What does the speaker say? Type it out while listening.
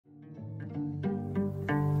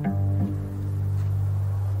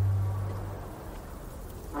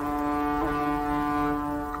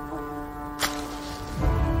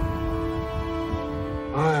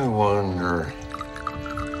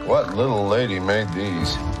What little lady made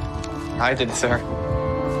these? I did, sir.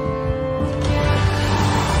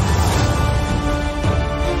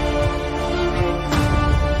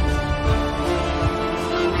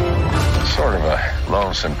 Sort of a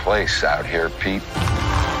lonesome place out here, Pete.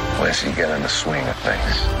 Unless you get in the swing of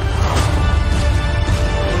things.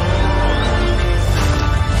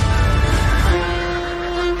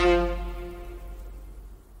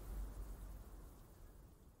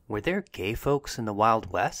 Were there gay folks in the Wild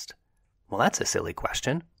West? Well, that's a silly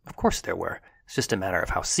question. Of course there were. It's just a matter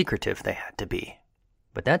of how secretive they had to be.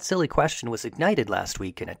 But that silly question was ignited last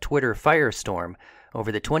week in a Twitter firestorm over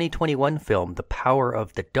the 2021 film The Power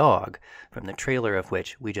of the Dog, from the trailer of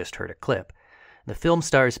which we just heard a clip. The film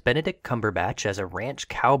stars Benedict Cumberbatch as a ranch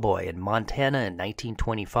cowboy in Montana in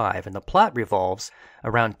 1925, and the plot revolves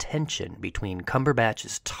around tension between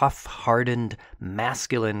Cumberbatch's tough, hardened,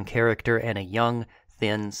 masculine character and a young,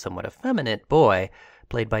 thin, somewhat effeminate boy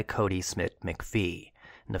played by Cody Smith-McPhee.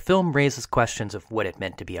 And the film raises questions of what it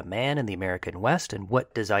meant to be a man in the American West and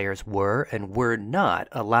what desires were and were not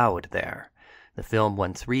allowed there. The film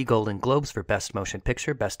won 3 Golden Globes for Best Motion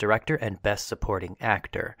Picture, Best Director, and Best Supporting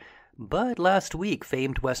Actor. But last week,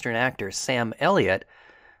 famed Western actor Sam Elliot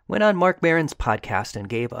went on Mark Maron's podcast and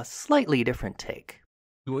gave a slightly different take.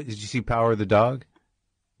 Did you see Power of the Dog?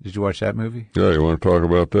 Did you watch that movie? Yeah, you want to talk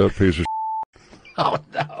about that piece of Oh,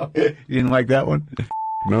 no. You didn't like that one?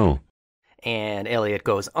 No. And Elliot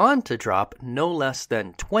goes on to drop no less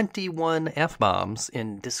than 21 F-bombs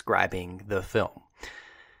in describing the film.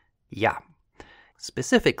 Yeah.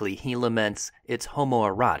 Specifically, he laments its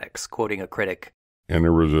homoerotics, quoting a critic. And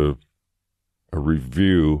there was a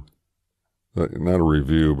review, not a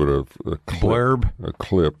review, but a clip, blurb? A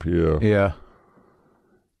clip, yeah. Yeah.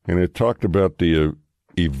 And it talked about the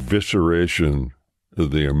evisceration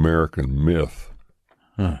of the American myth.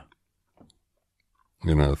 Huh.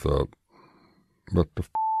 And I thought, what the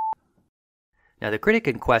Now, the critic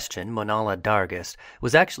in question, Monala Dargis,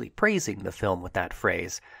 was actually praising the film with that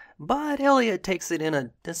phrase, but Elliot takes it in a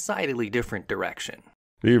decidedly different direction.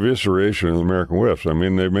 The evisceration of the American West. I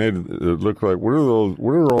mean, they made it look like, what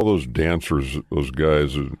are all those dancers, those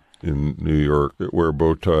guys in New York that wear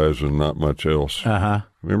bow ties and not much else? Uh-huh.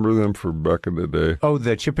 Remember them from back in the day? Oh,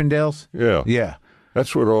 the Chippendales? Yeah. Yeah.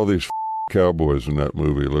 That's what all these cowboys in that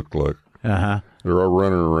movie looked like. Uh-huh. They're all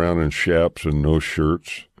running around in chaps and no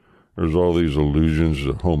shirts. There's all these allusions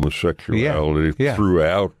to homosexuality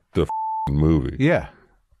throughout the movie. Yeah.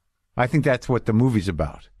 I think that's what the movie's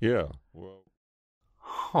about. Yeah. Well.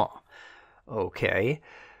 Huh. Okay.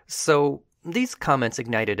 So these comments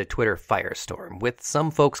ignited a Twitter firestorm, with some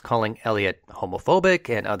folks calling Elliot homophobic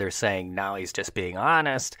and others saying now he's just being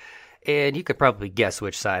honest. And you could probably guess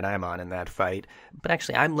which side I'm on in that fight. But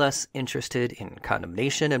actually, I'm less interested in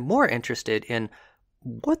condemnation and more interested in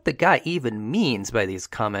what the guy even means by these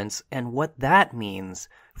comments and what that means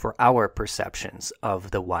for our perceptions of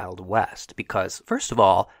the Wild West. Because, first of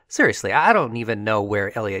all, seriously, I don't even know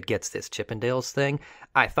where Elliot gets this Chippendales thing.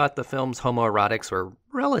 I thought the film's homoerotics were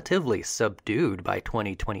relatively subdued by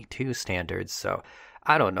 2022 standards, so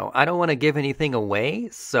I don't know. I don't want to give anything away,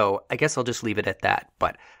 so I guess I'll just leave it at that.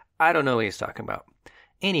 But I don't know what he's talking about.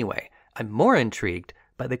 Anyway, I'm more intrigued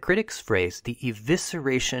by the critic's phrase, the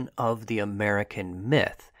evisceration of the American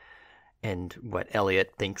myth, and what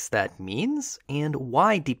Elliot thinks that means, and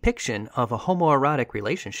why depiction of a homoerotic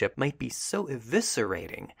relationship might be so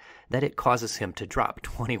eviscerating that it causes him to drop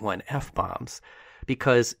 21 F-bombs.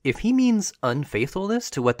 Because if he means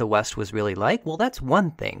unfaithfulness to what the West was really like, well, that's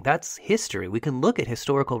one thing. That's history. We can look at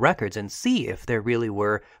historical records and see if there really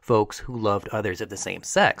were folks who loved others of the same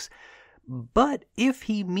sex. But if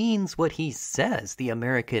he means what he says, the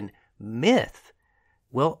American myth,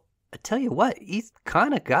 well, I tell you what, he's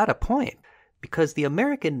kind of got a point. Because the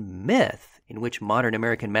American myth, in which modern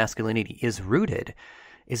American masculinity is rooted,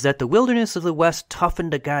 is that the wilderness of the West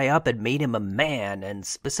toughened a guy up and made him a man, and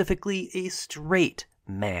specifically a straight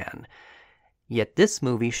man. Yet this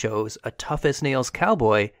movie shows a tough-as-nails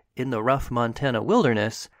cowboy in the rough Montana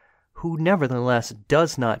wilderness who nevertheless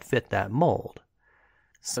does not fit that mold.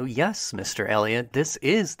 So yes, Mr. Elliot, this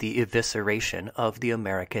is the evisceration of the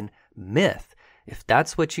American myth. If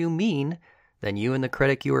that's what you mean, then you and the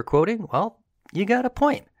critic you were quoting, well, you got a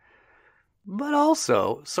point. But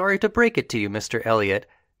also, sorry to break it to you, Mr. Elliot,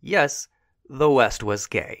 yes, the West was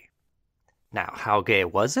gay. Now, how gay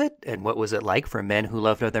was it, and what was it like for men who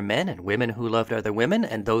loved other men, and women who loved other women,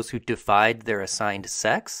 and those who defied their assigned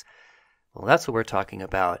sex? Well, that's what we're talking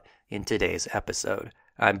about in today's episode.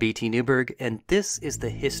 I'm BT Newberg, and this is the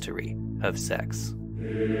history of sex.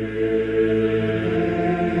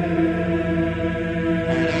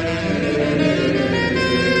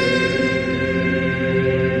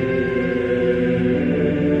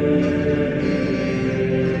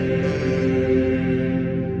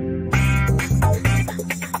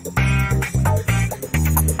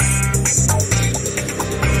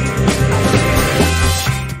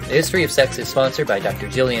 The History of Sex is sponsored by Dr.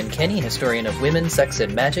 Gillian Kenny, historian of women, sex,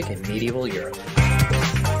 and magic in medieval Europe.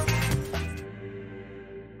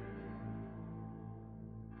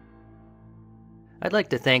 I'd like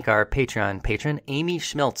to thank our Patreon patron, Amy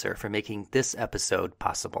Schmelzer, for making this episode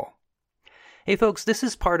possible. Hey folks, this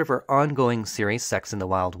is part of our ongoing series, Sex in the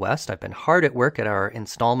Wild West. I've been hard at work at our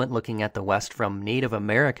installment looking at the West from Native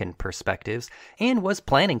American perspectives, and was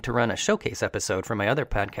planning to run a showcase episode for my other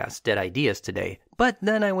podcast, Dead Ideas, today. But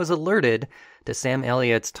then I was alerted to Sam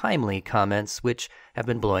Elliot's timely comments, which have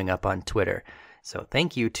been blowing up on Twitter. So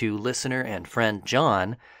thank you to listener and friend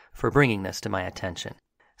John for bringing this to my attention.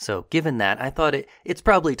 So given that, I thought it's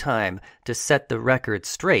probably time to set the record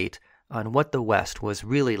straight on what the West was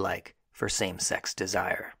really like for same-sex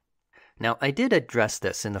desire. Now, I did address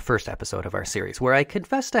this in the first episode of our series, where I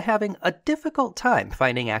confessed to having a difficult time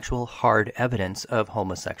finding actual hard evidence of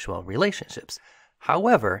homosexual relationships.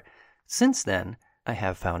 However, since then, I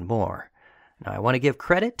have found more. Now, I want to give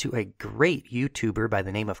credit to a great YouTuber by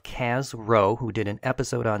the name of Kaz Rowe, who did an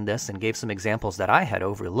episode on this and gave some examples that I had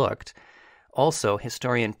overlooked. Also,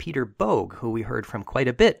 historian Peter Bogue, who we heard from quite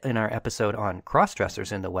a bit in our episode on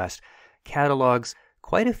cross-dressers in the West, catalogs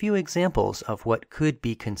quite a few examples of what could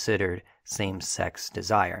be considered same-sex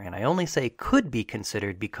desire. And I only say could be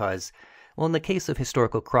considered because, well, in the case of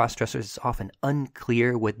historical cross-dressers, it's often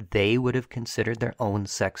unclear what they would have considered their own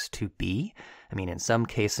sex to be. I mean, in some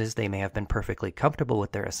cases, they may have been perfectly comfortable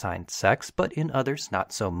with their assigned sex, but in others,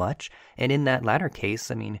 not so much. And in that latter case,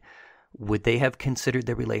 I mean, would they have considered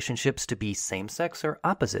their relationships to be same-sex or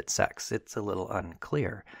opposite sex? It's a little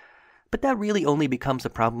unclear. But that really only becomes a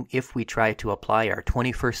problem if we try to apply our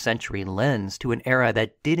 21st century lens to an era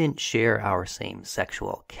that didn't share our same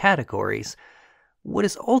sexual categories. What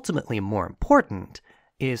is ultimately more important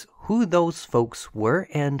is who those folks were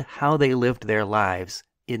and how they lived their lives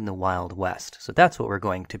in the Wild West. So that's what we're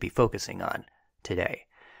going to be focusing on today.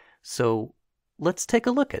 So let's take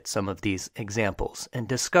a look at some of these examples and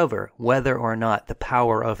discover whether or not the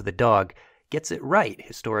power of the dog gets it right,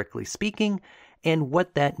 historically speaking, and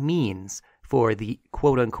what that means for the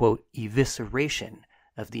quote-unquote evisceration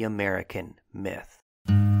of the American myth.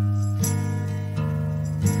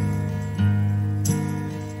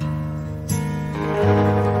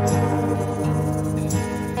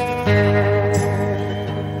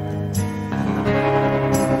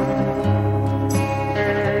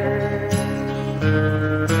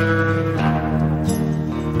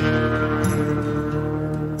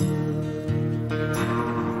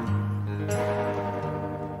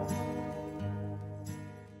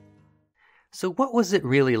 So what was it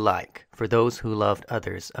really like for those who loved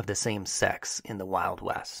others of the same sex in the Wild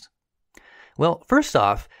West? Well, first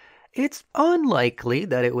off, it's unlikely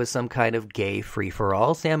that it was some kind of gay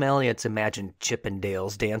free-for-all. Sam Elliott's imagined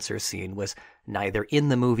Chippendales dancer scene was neither in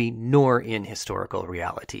the movie nor in historical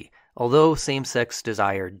reality. Although same-sex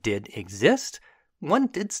desire did exist, one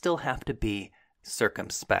did still have to be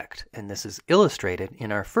circumspect, and this is illustrated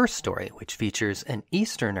in our first story, which features an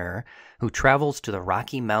Easterner who travels to the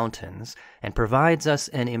Rocky Mountains and provides us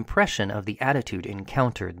an impression of the attitude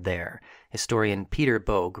encountered there. Historian Peter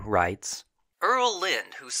Bogue writes, Earl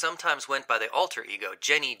Lind, who sometimes went by the alter ego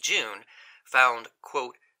Jenny June, found,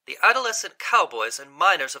 quote, the adolescent cowboys and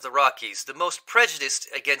miners of the Rockies the most prejudiced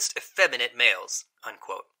against effeminate males,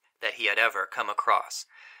 unquote, that he had ever come across.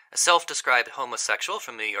 A self-described homosexual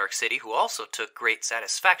from New York City who also took great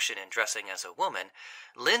satisfaction in dressing as a woman,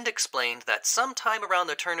 Lind explained that sometime around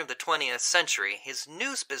the turn of the 20th century, his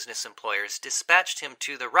news business employers dispatched him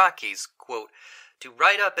to the Rockies, quote, to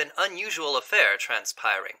write up an unusual affair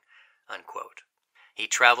transpiring, unquote. He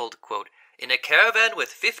traveled, quote, in a caravan with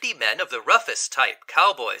 50 men of the roughest type,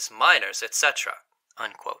 cowboys, miners, etc.,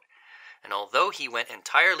 unquote. And although he went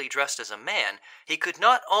entirely dressed as a man, he could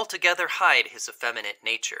not altogether hide his effeminate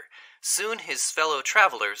nature. Soon his fellow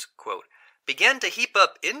travelers, quote, began to heap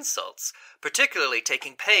up insults, particularly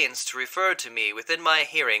taking pains to refer to me within my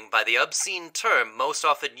hearing by the obscene term most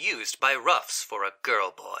often used by roughs for a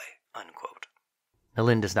girl boy, unquote. Now,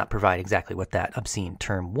 Lind does not provide exactly what that obscene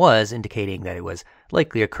term was, indicating that it was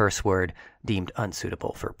likely a curse word deemed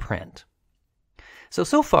unsuitable for print.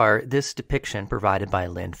 So far, this depiction provided by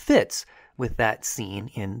Lind fits with that scene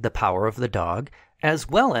in The Power of the Dog, as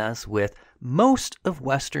well as with most of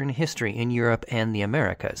Western history in Europe and the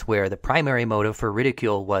Americas, where the primary motive for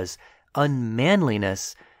ridicule was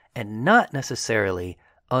unmanliness and not necessarily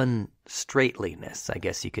unstraightliness, I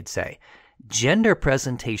guess you could say. Gender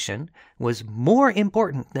presentation was more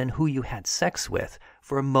important than who you had sex with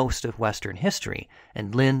for most of Western history,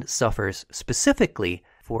 and Lind suffers specifically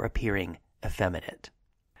for appearing effeminate.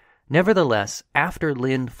 Nevertheless, after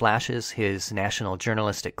Lind flashes his national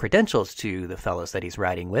journalistic credentials to the fellows that he's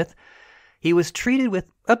riding with, he was treated with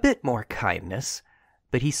a bit more kindness,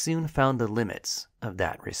 but he soon found the limits of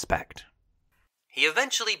that respect. He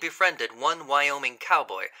eventually befriended one Wyoming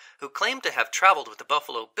cowboy who claimed to have traveled with the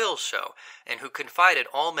Buffalo Bill show and who confided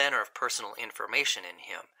all manner of personal information in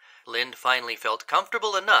him. Lind finally felt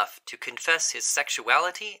comfortable enough to confess his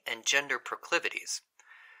sexuality and gender proclivities.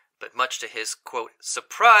 But much to his, quote,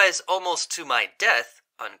 surprise almost to my death,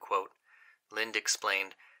 unquote, Lind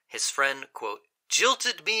explained, his friend, quote,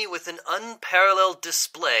 jilted me with an unparalleled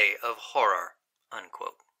display of horror,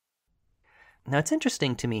 unquote. Now, it's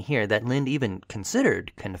interesting to me here that Lind even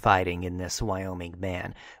considered confiding in this Wyoming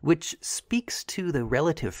man, which speaks to the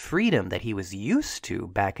relative freedom that he was used to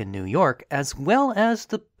back in New York, as well as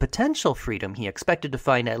the potential freedom he expected to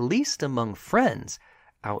find at least among friends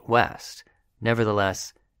out west.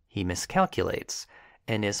 Nevertheless, he miscalculates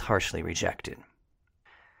and is harshly rejected.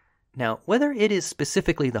 Now, whether it is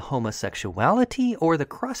specifically the homosexuality or the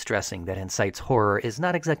cross-dressing that incites horror is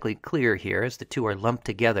not exactly clear here, as the two are lumped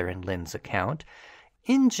together in Lind's account.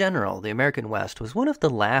 In general, the American West was one of the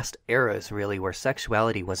last eras, really, where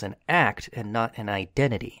sexuality was an act and not an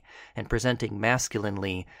identity, and presenting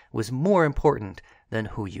masculinely was more important than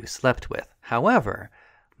who you slept with. However,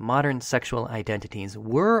 modern sexual identities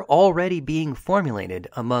were already being formulated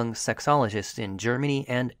among sexologists in Germany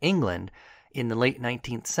and England in the late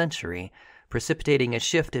 19th century, precipitating a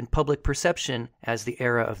shift in public perception as the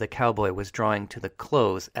era of the cowboy was drawing to the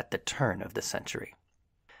close at the turn of the century.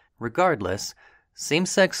 Regardless,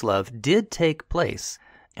 same-sex love did take place,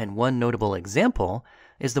 and one notable example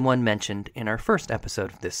is the one mentioned in our first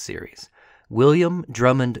episode of this series. William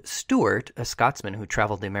Drummond Stewart, a Scotsman who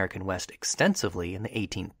traveled the American West extensively in the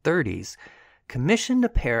 1830s, commissioned a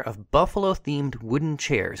pair of buffalo-themed wooden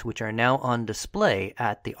chairs which are now on display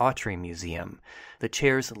at the Autry Museum. The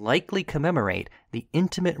chairs likely commemorate the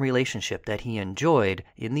intimate relationship that he enjoyed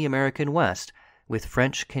in the American West with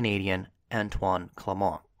French-Canadian Antoine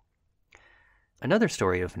Clement. Another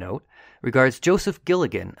story of note regards Joseph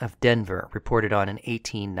Gilligan of Denver, reported on in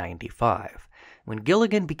 1895. When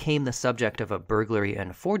Gilligan became the subject of a burglary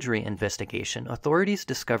and forgery investigation, authorities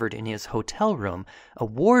discovered in his hotel room a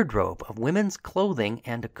wardrobe of women's clothing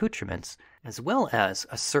and accoutrements, as well as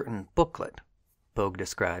a certain booklet. Bogue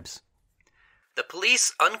describes, the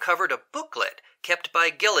police uncovered a booklet kept by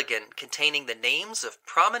Gilligan containing the names of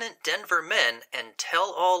prominent Denver men and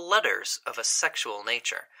tell-all letters of a sexual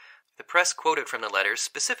nature. The press quoted from the letters,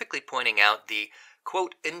 specifically pointing out the,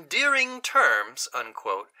 quote, endearing terms,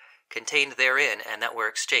 unquote, contained therein and that were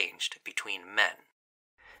exchanged between men.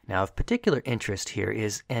 Now, of particular interest here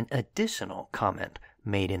is an additional comment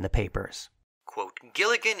made in the papers. Quote,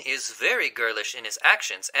 Gilligan is very girlish in his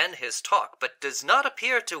actions and his talk, but does not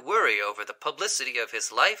appear to worry over the publicity of his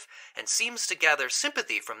life and seems to gather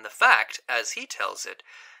sympathy from the fact, as he tells it,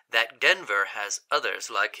 that Denver has others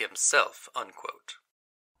like himself, unquote.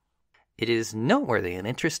 It is noteworthy and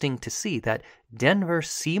interesting to see that Denver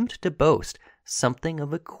seemed to boast something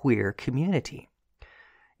of a queer community.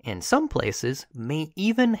 In some places, may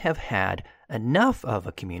even have had enough of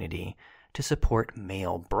a community to support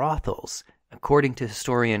male brothels. According to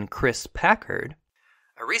historian Chris Packard,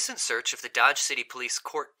 a recent search of the Dodge City Police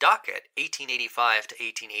Court docket, 1885 to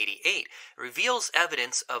 1888, reveals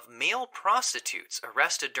evidence of male prostitutes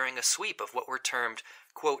arrested during a sweep of what were termed,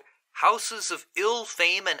 quote, houses of ill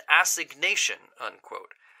fame and assignation,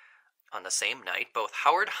 unquote. On the same night, both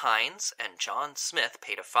Howard Hines and John Smith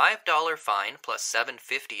paid a $5 fine plus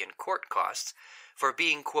 $7.50 in court costs for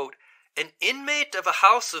being, quote, an inmate of a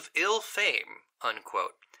house of ill fame,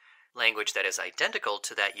 unquote. Language that is identical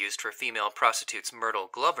to that used for female prostitutes Myrtle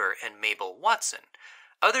Glover and Mabel Watson.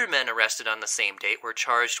 Other men arrested on the same date were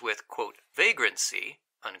charged with, quote, vagrancy,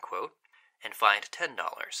 unquote, and fined $10.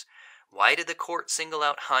 Why did the court single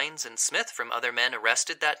out Hines and Smith from other men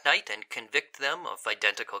arrested that night and convict them of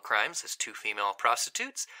identical crimes as two female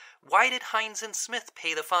prostitutes? Why did Hines and Smith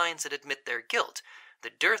pay the fines and admit their guilt?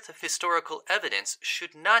 The dearth of historical evidence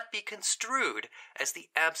should not be construed as the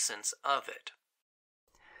absence of it.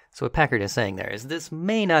 So what Packard is saying there is this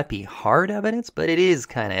may not be hard evidence, but it is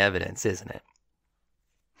kind of evidence, isn't it?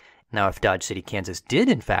 Now, if Dodge City, Kansas did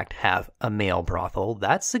in fact have a male brothel,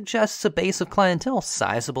 that suggests a base of clientele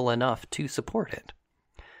sizable enough to support it.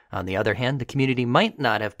 On the other hand, the community might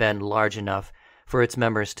not have been large enough for its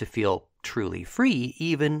members to feel truly free,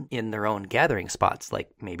 even in their own gathering spots, like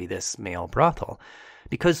maybe this male brothel,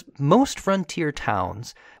 because most frontier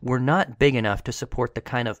towns were not big enough to support the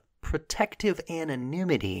kind of protective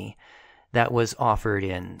anonymity that was offered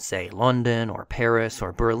in, say, London or Paris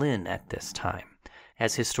or Berlin at this time.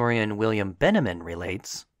 As historian William Benneman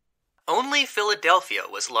relates, "Only Philadelphia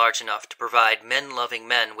was large enough to provide men-loving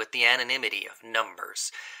men with the anonymity of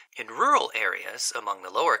numbers. In rural areas, among the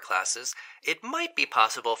lower classes, it might be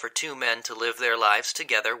possible for two men to live their lives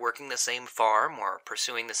together working the same farm or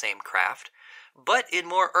pursuing the same craft. But in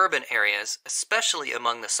more urban areas, especially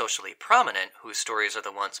among the socially prominent, whose stories are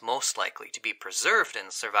the ones most likely to be preserved in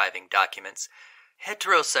surviving documents,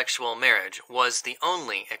 heterosexual marriage was the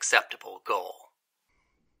only acceptable goal."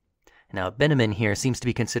 Now, Benneman here seems to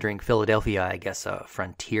be considering Philadelphia, I guess, a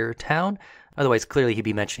frontier town. Otherwise, clearly he'd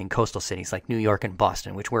be mentioning coastal cities like New York and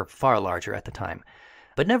Boston, which were far larger at the time.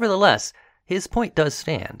 But nevertheless, his point does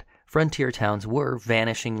stand. Frontier towns were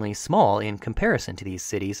vanishingly small in comparison to these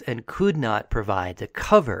cities and could not provide the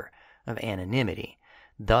cover of anonymity.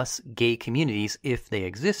 Thus, gay communities, if they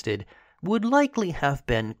existed, would likely have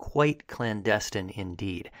been quite clandestine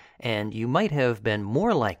indeed, and you might have been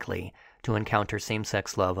more likely to encounter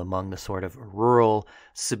same-sex love among the sort of rural,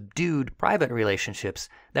 subdued private relationships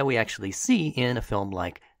that we actually see in a film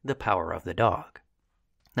like The Power of the Dog.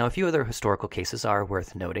 Now, a few other historical cases are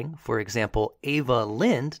worth noting. For example, Ava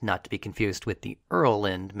Lind, not to be confused with the Earl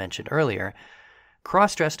Lind mentioned earlier,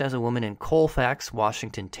 cross-dressed as a woman in Colfax,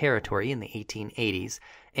 Washington Territory in the 1880s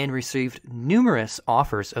and received numerous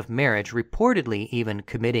offers of marriage, reportedly even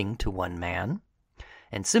committing to one man.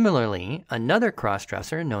 And similarly, another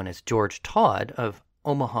cross-dresser known as George Todd of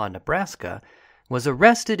Omaha, Nebraska, was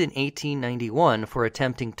arrested in 1891 for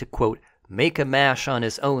attempting to, quote, make a mash on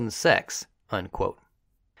his own sex, unquote.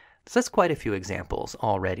 So that's quite a few examples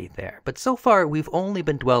already there. But so far, we've only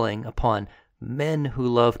been dwelling upon men who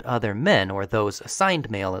loved other men, or those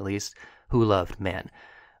assigned male at least, who loved men.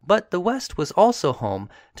 But the West was also home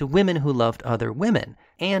to women who loved other women,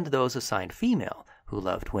 and those assigned female who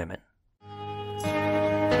loved women.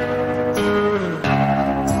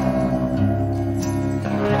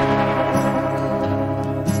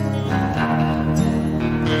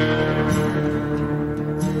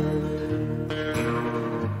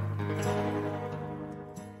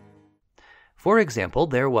 For example,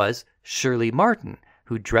 there was Shirley Martin,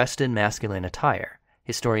 who dressed in masculine attire.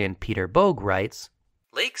 Historian Peter Bogue writes,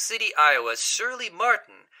 "Lake City, Iowa's Shirley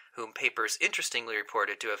Martin, whom papers interestingly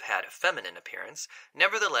reported to have had a feminine appearance,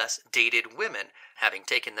 nevertheless dated women, having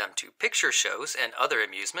taken them to picture shows and other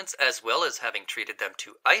amusements, as well as having treated them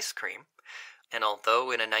to ice cream. And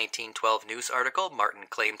although in a 1912 news article Martin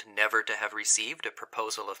claimed never to have received a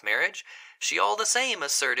proposal of marriage, she all the same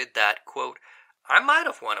asserted that, quote, I might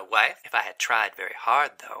have won a wife if I had tried very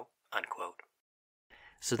hard, though, unquote."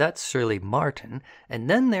 So that's Shirley Martin. And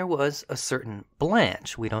then there was a certain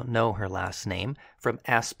Blanche, we don't know her last name, from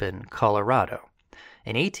Aspen, Colorado.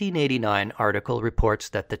 An 1889 article reports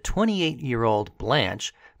that the 28-year-old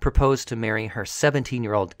Blanche proposed to marry her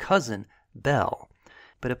 17-year-old cousin, Belle.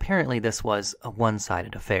 But apparently this was a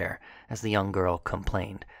one-sided affair, as the young girl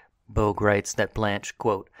complained. Bogue writes that Blanche,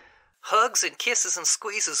 quote, "hugs and kisses and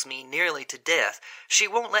squeezes me nearly to death. She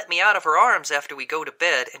won't let me out of her arms after we go to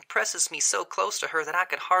bed, and presses me so close to her that I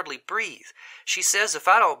can hardly breathe. She says if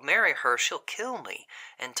I don't marry her, she'll kill me,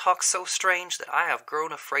 and talks so strange that I have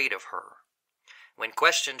grown afraid of her." When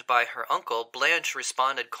questioned by her uncle, Blanche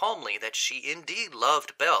responded calmly that she indeed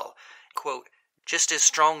loved Belle, quote, "just as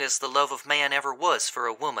strong as the love of man ever was for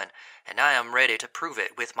a woman, and I am ready to prove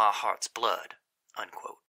it with my heart's blood,"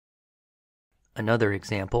 unquote. Another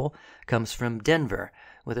example comes from Denver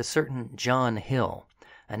with a certain John Hill.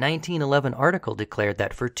 A 1911 article declared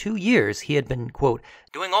that for 2 years he had been, quote,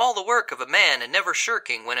 "doing all the work of a man and never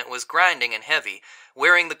shirking when it was grinding and heavy,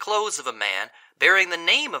 wearing the clothes of a man, bearing the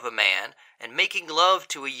name of a man, and making love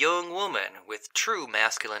to a young woman with true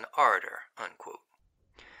masculine ardor," unquote.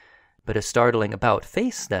 But a startling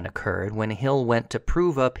about-face then occurred when Hill went to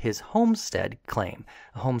prove up his homestead claim.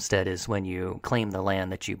 A homestead is when you claim the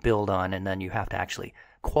land that you build on, and then you have to actually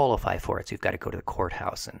qualify for it. So you've got to go to the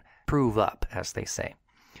courthouse and prove up, as they say.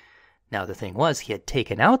 Now, the thing was, he had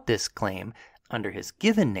taken out this claim under his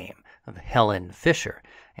given name of Helen Fisher,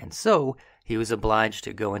 and so he was obliged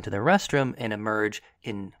to go into the restroom and emerge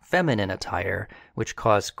in feminine attire, which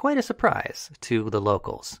caused quite a surprise to the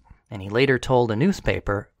locals. And he later told a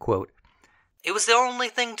newspaper, quote, "It was the only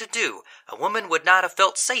thing to do. A woman would not have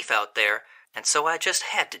felt safe out there, and so I just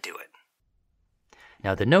had to do it."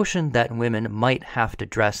 Now, the notion that women might have to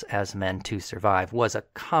dress as men to survive was a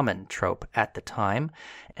common trope at the time,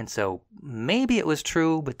 and so maybe it was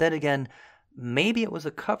true, but then again, maybe it was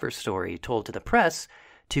a cover story told to the press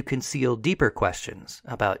to conceal deeper questions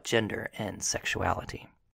about gender and sexuality.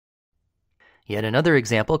 Yet another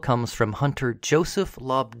example comes from Hunter Joseph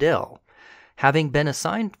Lobdell. Having been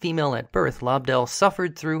assigned female at birth, Lobdell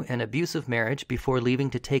suffered through an abusive marriage before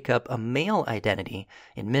leaving to take up a male identity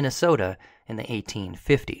in Minnesota in the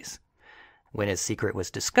 1850s. When his secret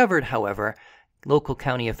was discovered, however, local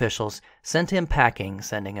county officials sent him packing,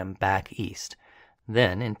 sending him back east.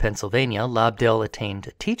 Then, in Pennsylvania, Lobdell attained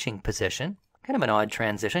a teaching position. Kind of an odd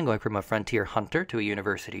transition, going from a frontier hunter to a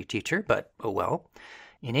university teacher, but oh well.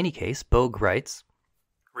 In any case, Bogue writes,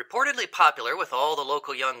 reportedly popular with all the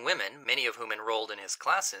local young women, many of whom enrolled in his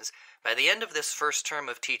classes, by the end of this first term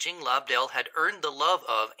of teaching, Lobdell had earned the love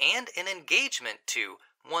of and an engagement to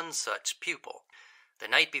one such pupil. The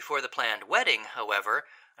night before the planned wedding, however,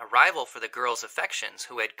 a rival for the girl's affections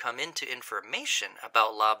who had come into information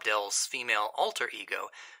about Lobdell's female alter ego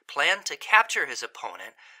planned to capture his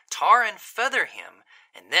opponent, tar and feather him,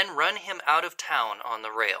 and then run him out of town on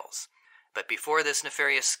the rails. But before this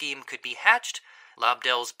nefarious scheme could be hatched,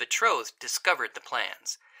 Lobdell's betrothed discovered the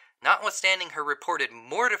plans. Notwithstanding her reported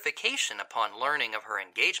mortification upon learning of her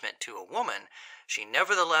engagement to a woman, she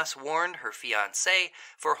nevertheless warned her fiancé,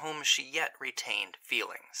 for whom she yet retained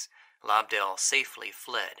feelings. Lobdell safely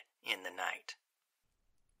fled in the night.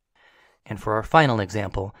 And for our final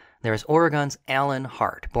example, there is Oregon's Alan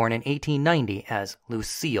Hart, born in 1890 as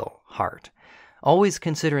Lucille Hart. Always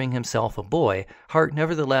considering himself a boy, Hart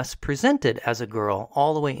nevertheless presented as a girl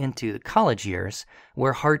all the way into the college years,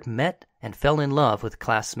 where Hart met and fell in love with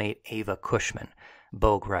classmate Ava Cushman.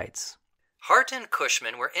 Bogue writes, Hart and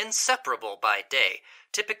Cushman were inseparable by day,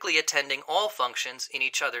 typically attending all functions in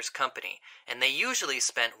each other's company, and they usually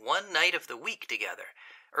spent one night of the week together.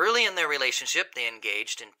 Early in their relationship, they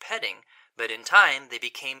engaged in petting, but in time they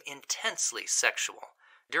became intensely sexual.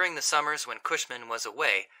 During the summers when Cushman was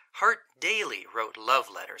away, Hart daily wrote love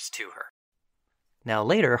letters to her. Now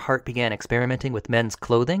later, Hart began experimenting with men's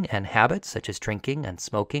clothing and habits such as drinking and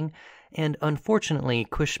smoking, and unfortunately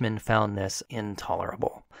Cushman found this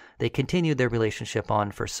intolerable. They continued their relationship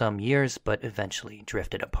on for some years, but eventually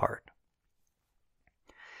drifted apart.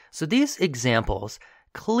 So these examples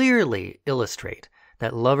clearly illustrate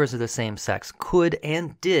that lovers of the same sex could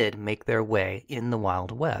and did make their way in the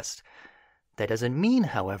Wild West. That doesn't mean,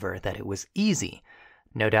 however, that it was easy.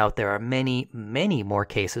 No doubt there are many, many more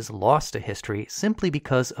cases lost to history simply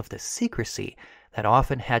because of the secrecy that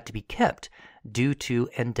often had to be kept due to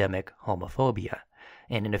endemic homophobia.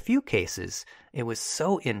 And in a few cases, it was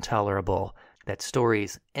so intolerable that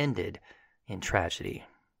stories ended in tragedy.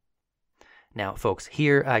 Now, folks,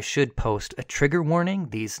 here I should post a trigger warning.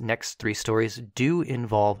 These next 3 stories do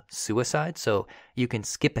involve suicide, so you can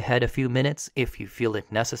skip ahead a few minutes if you feel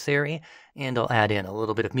it necessary, and I'll add in a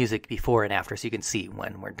little bit of music before and after so you can see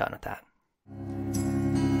when we're done with that.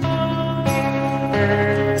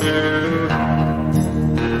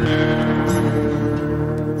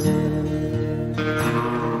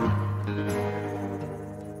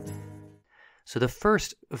 So the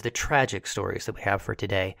first of the tragic stories that we have for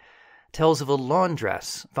today tells of a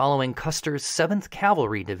laundress following Custer's 7th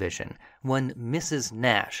Cavalry Division, one Mrs.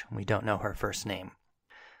 Nash. We don't know her first name.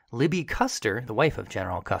 Libby Custer, the wife of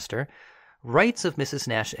General Custer, writes of Mrs.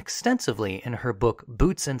 Nash extensively in her book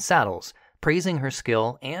Boots and Saddles, praising her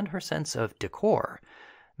skill and her sense of decor.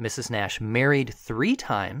 Mrs. Nash married 3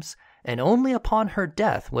 times, and only upon her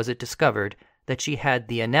death was it discovered that she had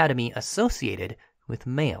the anatomy associated with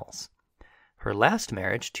males. Her last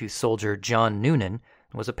marriage to soldier John Noonan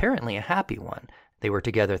was apparently a happy one. They were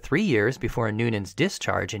together 3 years before Noonan's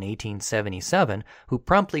discharge in 1877, who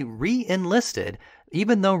promptly re-enlisted,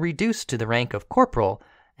 even though reduced to the rank of corporal,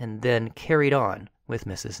 and then carried on with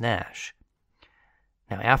Mrs. Nash.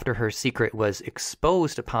 Now, after her secret was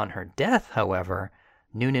exposed upon her death, however,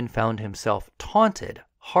 Noonan found himself taunted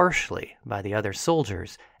harshly by the other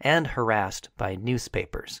soldiers and harassed by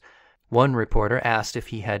newspapers. One reporter asked if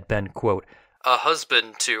he had been, quote, a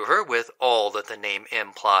husband to her with all that the name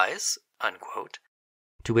implies, unquote.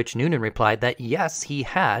 To which Noonan replied that yes, he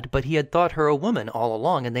had, but he had thought her a woman all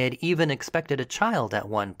along, and they had even expected a child at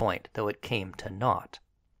one point, though it came to naught.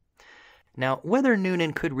 Now, whether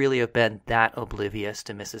Noonan could really have been that oblivious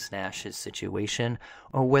to Mrs. Nash's situation,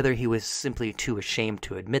 or whether he was simply too ashamed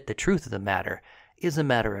to admit the truth of the matter, is a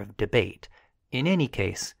matter of debate. In any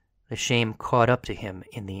case, the shame caught up to him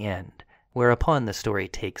in the end, whereupon the story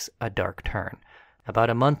takes a dark turn. About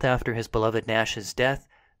a month after his beloved Nash's death,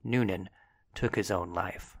 Noonan took his own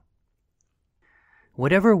life.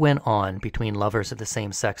 Whatever went on between lovers of the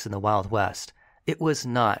same sex in the Wild West, it was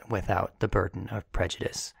not without the burden of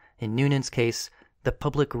prejudice. In Noonan's case, the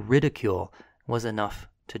public ridicule was enough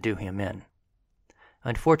to do him in.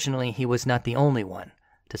 Unfortunately, he was not the only one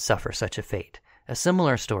to suffer such a fate. A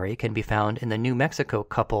similar story can be found in the New Mexico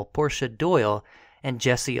couple Portia Doyle and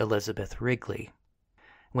Jessie Elizabeth Wrigley.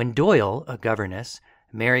 When Doyle, a governess,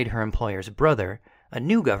 married her employer's brother, a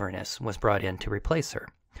new governess was brought in to replace her.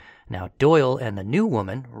 Now, Doyle and the new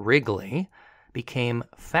woman, Wrigley, became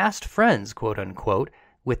fast friends, quote-unquote,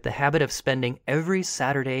 with the habit of spending every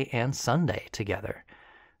Saturday and Sunday together.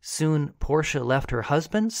 Soon, Portia left her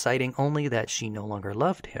husband, citing only that she no longer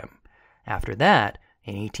loved him. After that,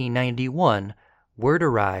 in 1891, word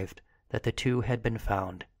arrived that the two had been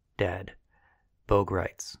found dead. Bogue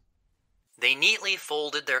writes, "They neatly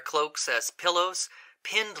folded their cloaks as pillows,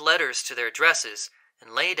 pinned letters to their dresses,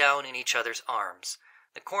 and lay down in each other's arms.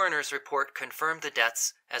 The coroner's report confirmed the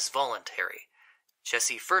deaths as voluntary.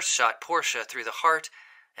 Jessie first shot Portia through the heart,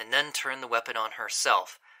 and then turned the weapon on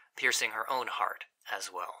herself, piercing her own heart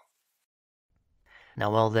as well."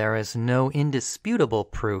 Now, while there is no indisputable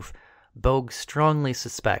proof, Bogue strongly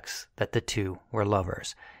suspects that the two were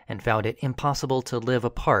lovers, and found it impossible to live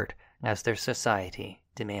apart as their society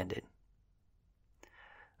demanded.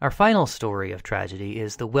 Our final story of tragedy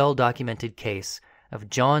is the well-documented case of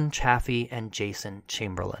John Chaffee and Jason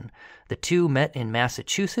Chamberlain. The two met in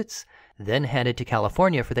Massachusetts, then headed to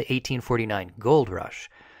California for the 1849 gold rush.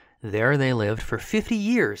 There they lived for 50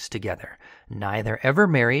 years together, neither ever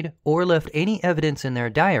married or left any evidence in their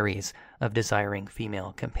diaries of desiring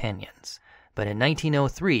female companions. But in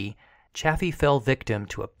 1903, Chaffee fell victim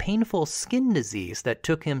to a painful skin disease that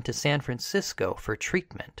took him to San Francisco for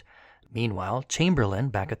treatment. Meanwhile, Chamberlain,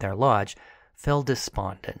 back at their lodge, fell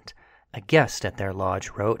despondent. A guest at their lodge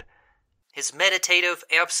wrote, "His meditative,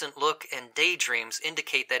 absent look and daydreams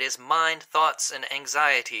indicate that his mind, thoughts, and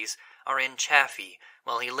anxieties are in Chaffee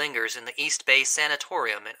while he lingers in the East Bay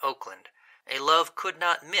Sanatorium in Oakland. A love could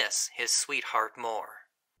not miss his sweetheart more."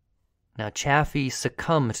 Now, Chaffee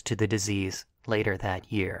succumbed to the disease later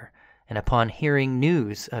that year, and upon hearing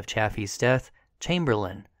news of Chaffee's death,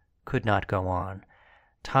 Chamberlain could not go on.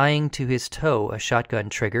 Tying to his toe a shotgun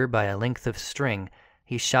trigger by a length of string,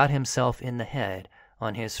 he shot himself in the head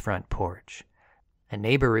on his front porch. A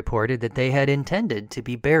neighbor reported that they had intended to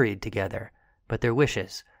be buried together, but their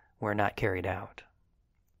wishes were not carried out.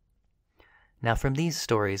 Now, from these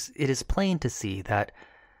stories, it is plain to see that,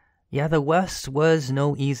 the West was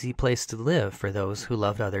no easy place to live for those who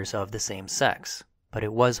loved others of the same sex, but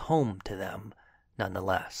it was home to them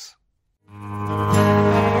nonetheless.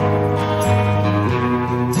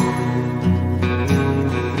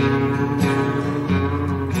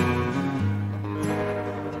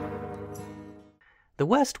 The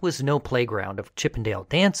West was no playground of Chippendale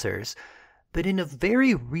dancers, but in a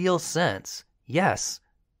very real sense, yes,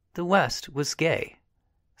 the West was gay.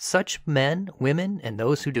 Such men, women, and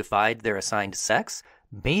those who defied their assigned sex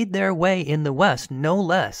made their way in the West no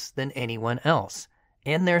less than anyone else,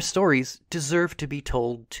 and their stories deserve to be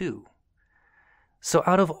told too. So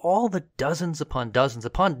out of all the dozens upon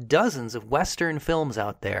dozens of Western films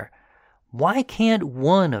out there, why can't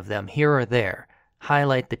one of them here or there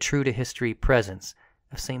highlight the true-to-history presence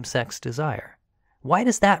of same-sex desire? Why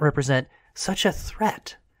does that represent such a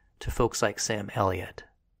threat to folks like Sam Elliot?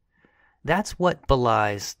 That's what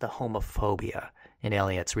belies the homophobia in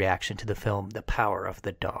Elliot's reaction to the film The Power of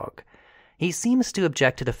the Dog. He seems to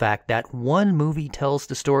object to the fact that one movie tells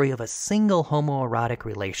the story of a single homoerotic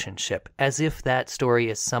relationship, as if that story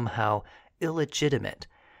is somehow illegitimate.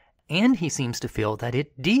 And he seems to feel that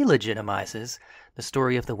it delegitimizes the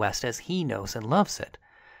story of the West as he knows and loves it.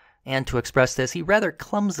 And to express this, he rather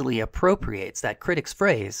clumsily appropriates that critic's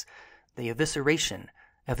phrase, the evisceration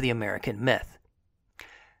of the American myth.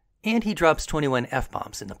 And he drops 21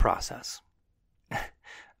 F-bombs in the process.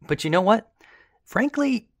 But you know what?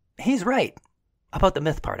 Frankly, he's right. About the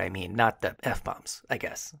myth part, I mean, not the F-bombs, I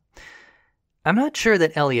guess. I'm not sure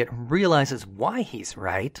that Elliot realizes why he's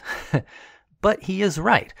right, but he is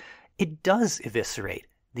right. It does eviscerate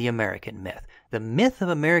the American myth. The myth of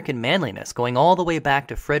American manliness, going all the way back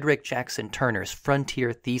to Frederick Jackson Turner's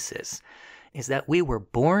Frontier Thesis, is that we were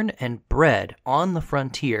born and bred on the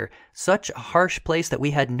frontier, such a harsh place that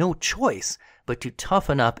we had no choice but to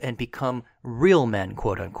toughen up and become real men,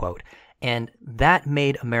 quote-unquote. And that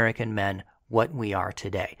made American men what we are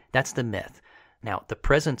today. That's the myth. Now, the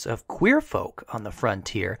presence of queer folk on the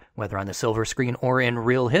frontier, whether on the silver screen or in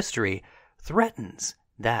real history, threatens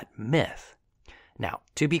that myth. Now,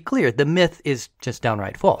 to be clear, the myth is just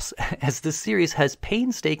downright false. As the series has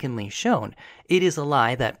painstakingly shown, it is a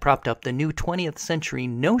lie that propped up the new 20th century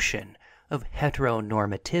notion of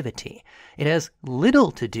heteronormativity. It has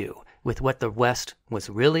little to do with what the West was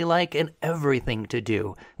really like and everything to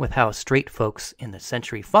do with how straight folks in the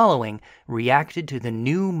century following reacted to the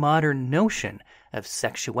new modern notion of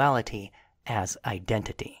sexuality as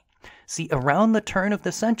identity. See, around the turn of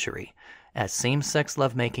the century, as same-sex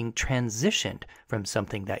lovemaking transitioned from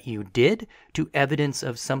something that you did to evidence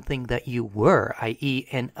of something that you were, i.e.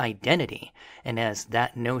 an identity, and as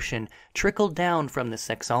that notion trickled down from the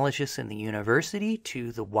sexologists in the university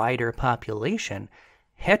to the wider population,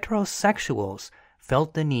 heterosexuals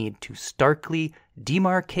felt the need to starkly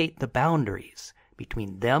demarcate the boundaries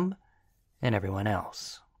between them and everyone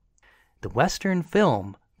else. The Western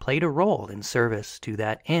film played a role in service to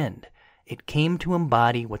that end. It came to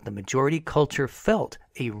embody what the majority culture felt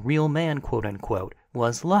a real man, quote-unquote,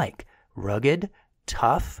 was like: rugged,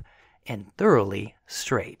 tough, and thoroughly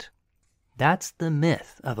straight. That's the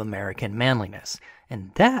myth of American manliness,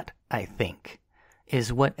 and that, I think,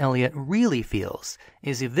 is what Elliot really feels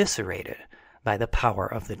is eviscerated by the power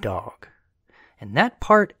of the dog. And that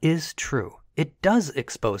part is true. It does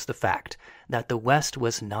expose the fact that the West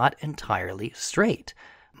was not entirely straight.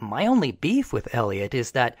 My only beef with Elliot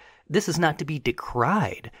is that this is not to be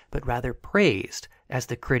decried, but rather praised, as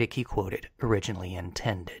the critic he quoted originally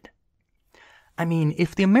intended. I mean,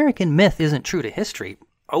 if the American myth isn't true to history,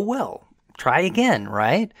 oh well, try again,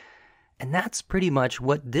 right? And that's pretty much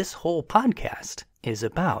what this whole podcast is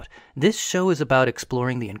about. This show is about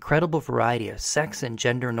exploring the incredible variety of sex and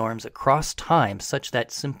gender norms across time, such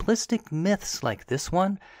that simplistic myths like this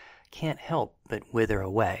one can't help but wither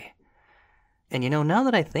away. And now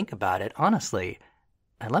that I think about it, honestly,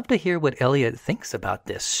 I'd love to hear what Elliot thinks about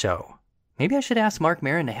this show. Maybe I should ask Mark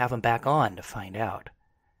Maron to have him back on to find out.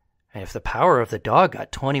 And if the power of the dog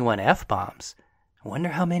got 21 F-bombs, I wonder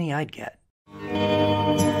how many I'd get.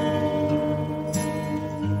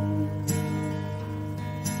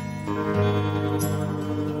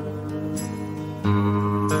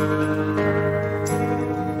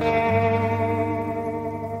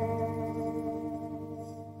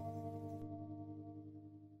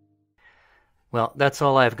 Well, that's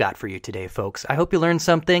all I've got for you today, folks. I hope you learned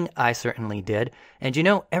something. I certainly did. And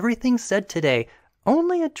everything said today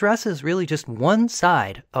only addresses really just one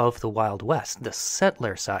side of the Wild West, the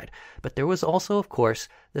settler side. But there was also, of course,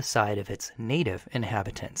 the side of its native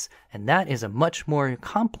inhabitants. And that is a much more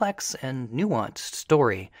complex and nuanced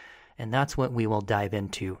story. And that's what we will dive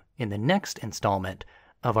into in the next installment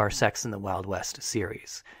of our Sex in the Wild West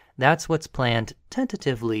series. That's what's planned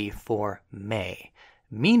tentatively for May.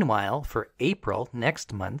 Meanwhile, for April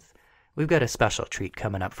next month, we've got a special treat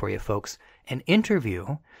coming up for you folks. An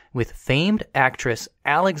interview with famed actress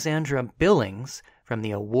Alexandra Billings from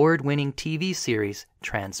the award-winning TV series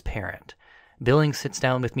Transparent. Billings sits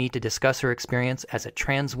down with me to discuss her experience as a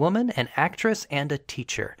trans woman, an actress, and a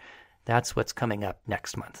teacher. That's what's coming up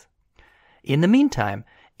next month. In the meantime,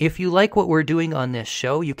 if you like what we're doing on this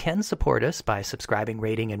show, you can support us by subscribing,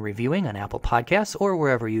 rating, and reviewing on Apple Podcasts or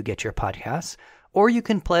wherever you get your podcasts. Or you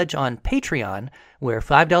can pledge on Patreon, where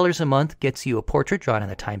 $5 a month gets you a portrait drawn in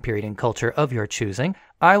the time period and culture of your choosing.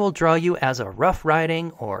 I will draw you as a rough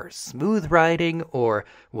riding or smooth riding or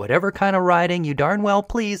whatever kind of riding you darn well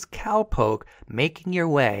please cowpoke making your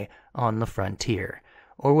way on the frontier.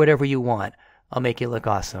 Or whatever you want. I'll make you look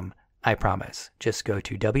awesome. I promise. Just go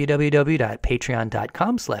to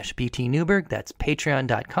www.patreon.com/BTNewberg. That's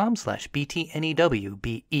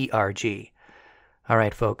patreon.com/BTNEWBERG. All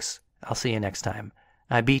right, folks. I'll see you next time.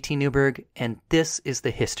 I'm BT Newberg, and this is the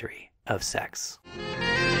history of sex.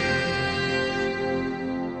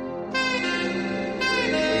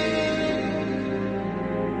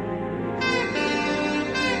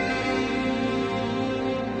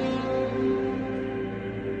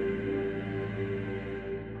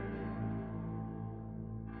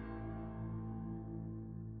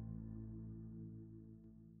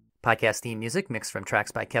 Podcast theme music mixed from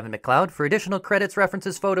tracks by Kevin MacLeod. For additional credits,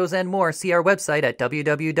 references, photos, and more, see our website at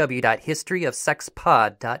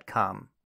www.historyofsexpod.com.